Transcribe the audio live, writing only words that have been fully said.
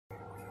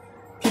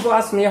People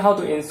ask me how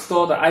to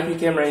install the IP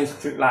camera in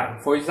street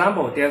light. For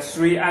example, there are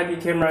 3 IP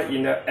camera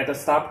at the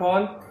start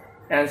point,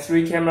 and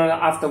 3 camera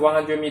after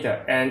 100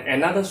 meter, and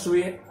another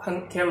 3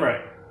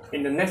 camera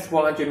in the next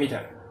 100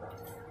 meter,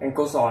 and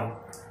goes on.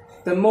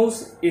 The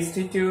most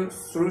institute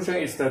solution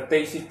is the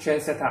daisy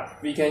chain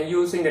setup. We can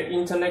using the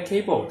internet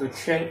cable to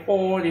chain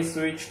all these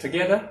switches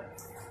together.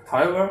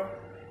 However,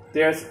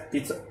 there's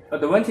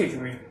disadvantage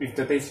with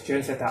the daisy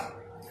chain setup.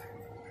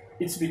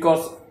 It's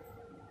because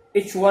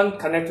each one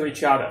connect to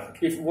each other.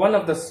 If one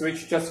of the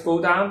switch just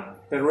go down,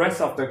 the rest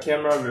of the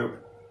camera will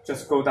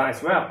just go down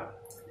as well.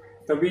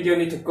 The video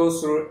need to go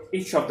through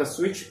each of the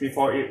switch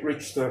before it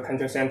reach the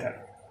control center.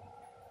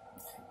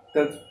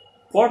 The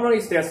problem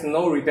is there's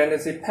no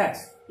redundancy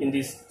path in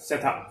this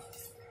setup.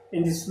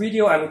 In this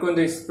video, I'm going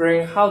to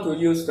explain how to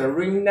use the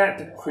ring net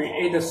to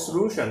create a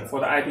solution for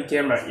the IP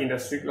camera in the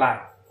street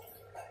light.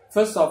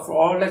 First of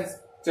all, let's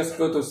just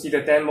go to see the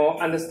demo,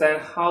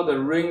 understand how the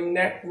ring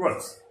net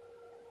works.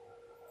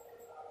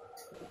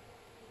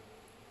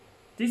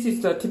 This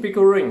is the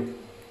typical ring.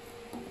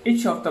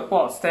 Each of the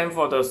boards stand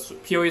for the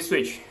PoE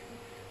switch.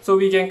 So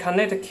we can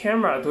connect the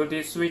camera to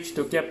this switch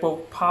to get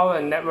both power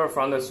and network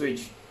from the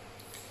switch.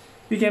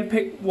 We can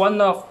pick one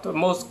of the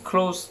most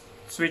close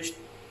switch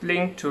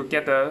link to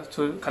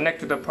connect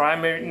to the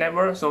primary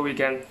network, so we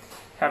can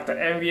have the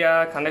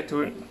NVR connect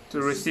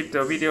to receive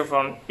the video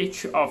from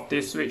each of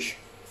these switch.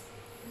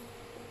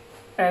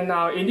 And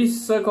now in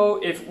this circle,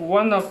 if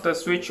one of the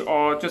switch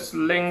or just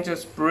link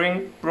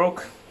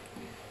broke,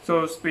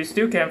 so we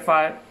still can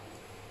find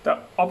the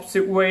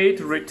opposite way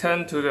to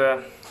return to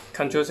the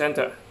control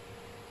center.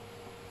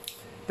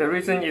 The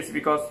reason is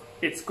because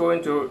it's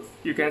going to,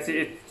 you can see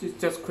it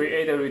just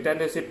create a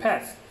redundancy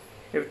path.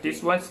 If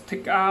this one's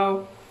take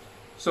out,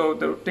 so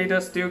the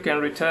data still can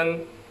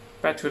return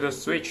back to the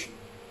switch.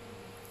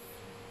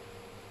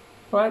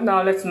 Right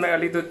now, let's make a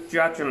little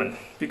judgment,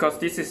 because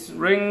this is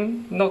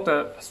ring, not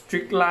the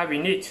street light we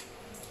need.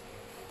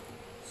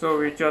 So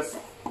we just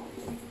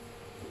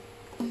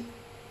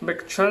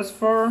make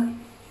transfer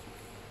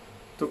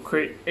to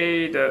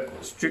create the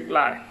street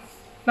light.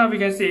 Now we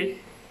can see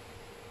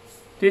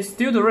this is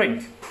still the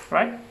ring,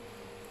 right?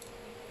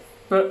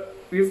 But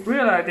we've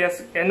realized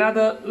there's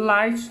another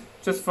light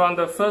just from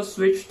the first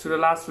switch to the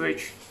last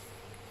switch.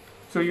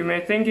 So you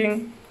may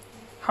thinking,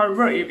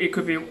 however, it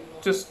could be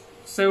just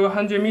several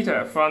hundred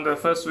meters from the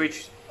first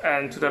switch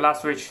and to the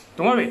last switch.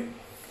 Don't worry,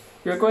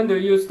 we are going to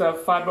use the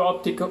fiber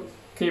optic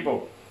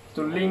cable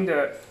to link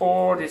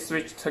all the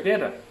switches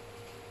together.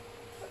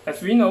 As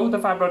we know, the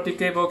fiber optic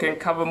cable can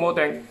cover more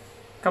than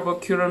a couple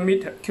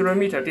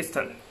kilometer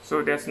distance,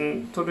 so there's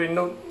totally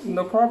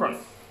no problem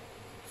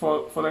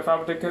for the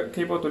fiber optic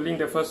cable to link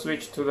the first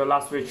switch to the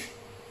last switch.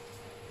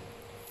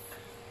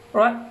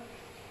 Alright,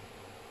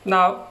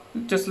 now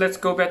just let's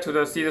go back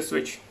to see the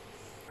switch.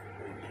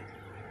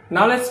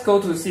 Now let's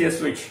go to see the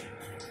switch.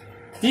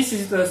 This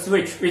is the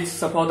switch which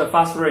supports the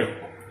fast ring.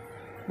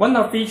 One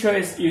of the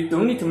features is you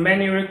don't need to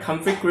manually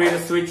configure the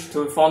switch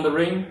to form the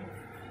ring.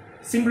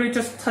 Simply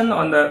just turn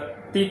on the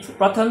D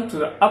button to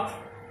the up.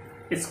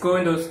 It's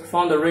going to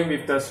form the ring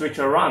with the switch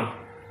around.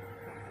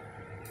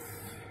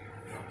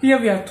 Here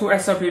we have 2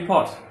 XLP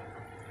ports.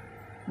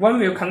 One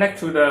will connect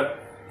to the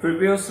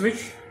previous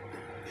switch.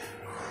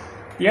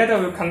 The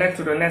other will connect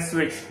to the next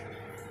switch.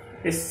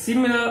 It's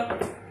similar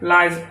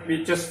like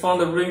we just form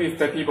the ring with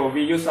the people.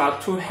 We use our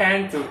 2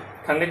 hands to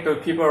connect the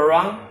people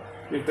around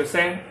with the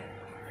same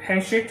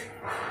handshake.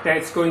 Then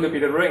it's going to be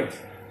the ring.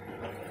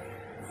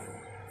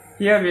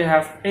 Here we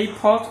have 8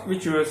 ports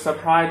which will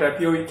supply the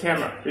PoE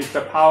camera with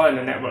the power and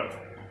the network.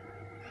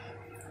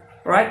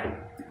 Right?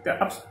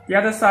 The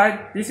other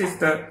side, this is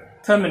the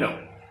terminal,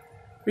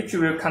 which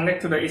will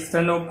connect to the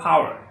external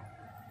power.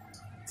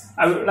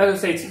 I would like to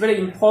say it's very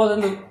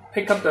important to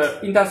pick up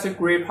the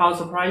industry-grade power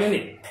supply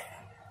unit.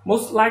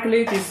 Most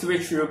likely, this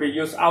switch will be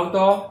used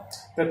outdoor.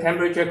 The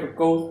temperature could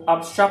go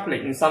up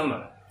sharply in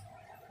summer.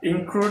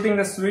 Including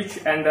the switch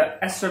and the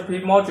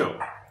XLP module,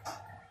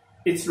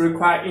 it's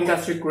required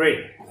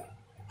industry-grade.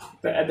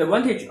 The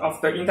advantage of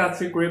the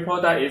industry-grade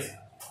product is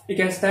it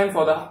can stand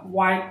for the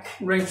wide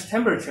range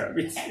temperature,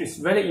 which is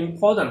very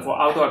important for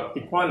outdoor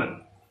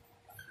deployment.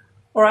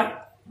 Alright,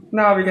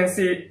 now we can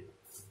see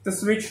the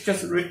switch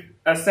just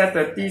set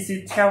the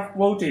DC 12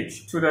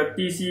 voltage to the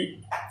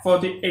DC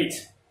 48,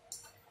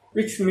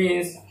 which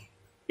means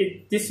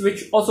this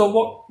switch also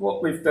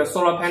work with the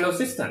solar panel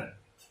system.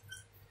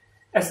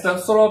 As the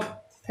solar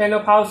panel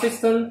power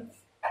system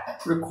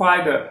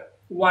require the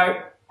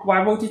wide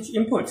voltage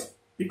input,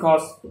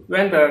 because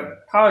when the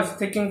power is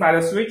taken by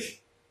the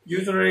switch,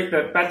 usually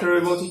the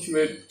battery voltage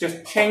will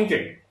just change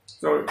it.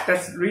 So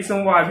that's the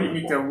reason why we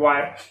need the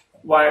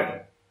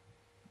wide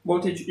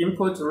voltage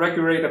input to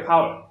regulate the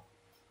power.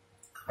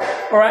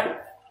 Alright,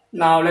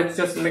 now let's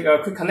just make a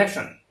quick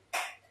connection.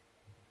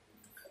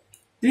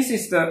 This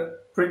is the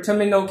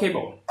pre-terminal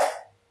cable,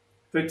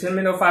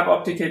 pre-terminal fiber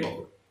optic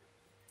cable.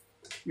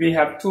 We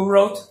have 2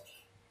 rods.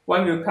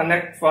 One will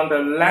connect from the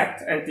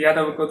left and the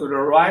other will go to the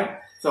right.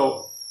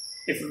 So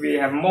if we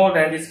have more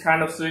than this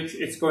kind of switch,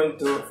 it's going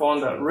to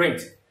form the ring.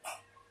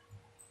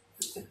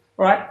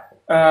 Alright,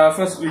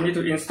 first we need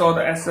to install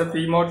the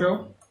SRP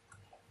module.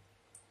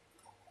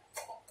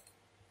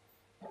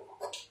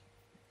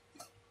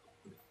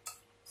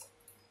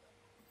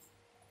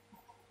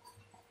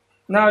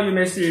 Now you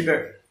may see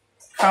the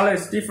color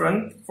is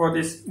different for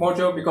this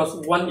module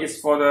because one is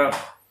for the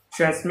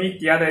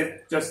transmit, the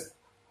other is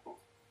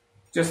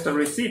just the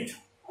receipt.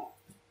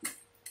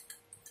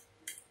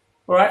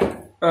 Alright,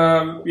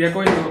 we are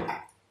going to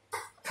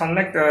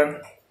connect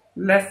the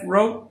left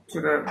row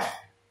to the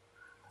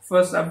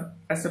first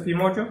SRP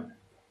module,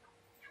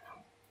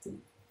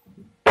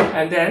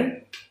 and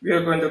then we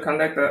are going to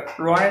connect the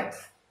right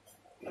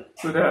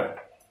to the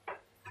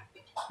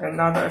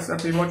another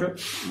SRP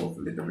module. Move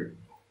a little bit.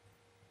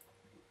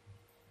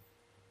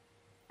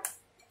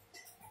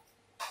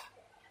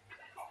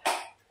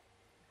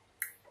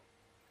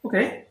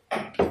 Okay,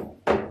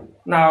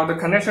 now the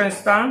connection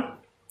is done.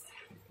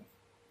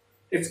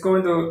 It's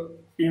going to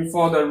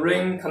inform the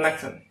ring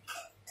connection.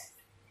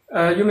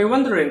 You may be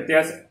wondering,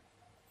 there's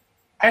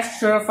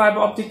extra fiber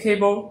optic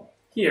cable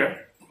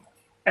here.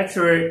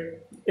 Actually,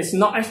 it's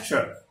not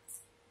extra.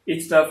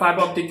 It's the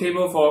fiber optic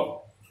cable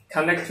for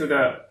connect to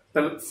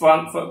the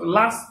front for the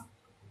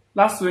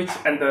last switch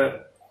and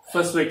the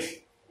first switch.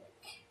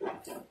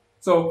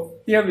 So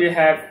here we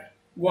have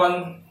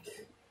one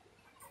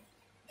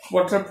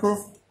waterproof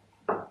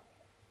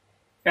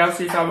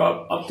LC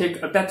fiber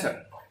optic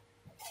adapter.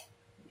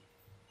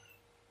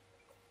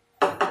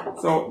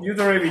 So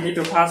usually we need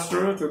to pass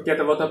through to get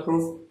the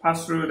waterproof,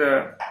 pass through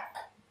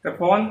the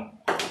point.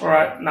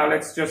 Alright, now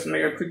let's just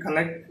make a quick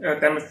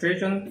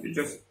demonstration. We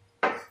just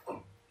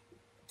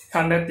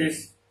connect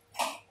this,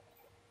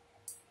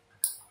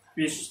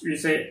 we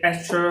say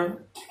extra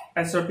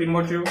SRP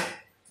module.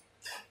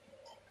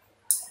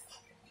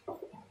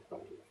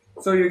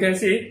 So you can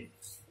see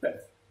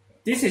that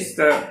this is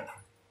the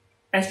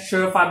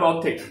extra fiber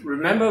optic.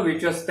 Remember, we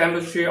just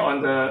demonstrate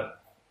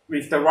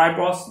with the right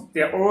box.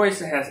 There always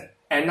has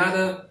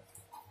another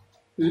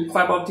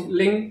fiber optic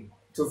link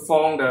to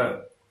form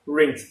the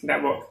ring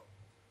network.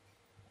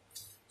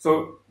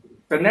 So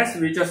the next,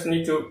 we just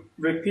need to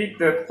repeat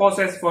the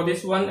process for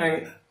this one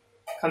and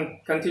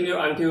continue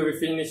until we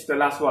finish the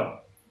last one.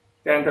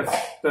 Then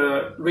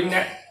the ring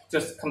net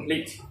just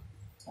complete.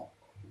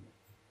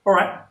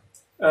 Alright,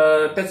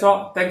 that's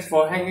all. Thanks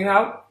for hanging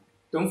out.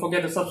 Don't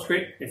forget to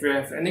subscribe. If you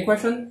have any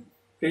question,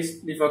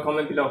 please leave a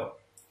comment below.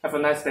 Have a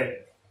nice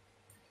day.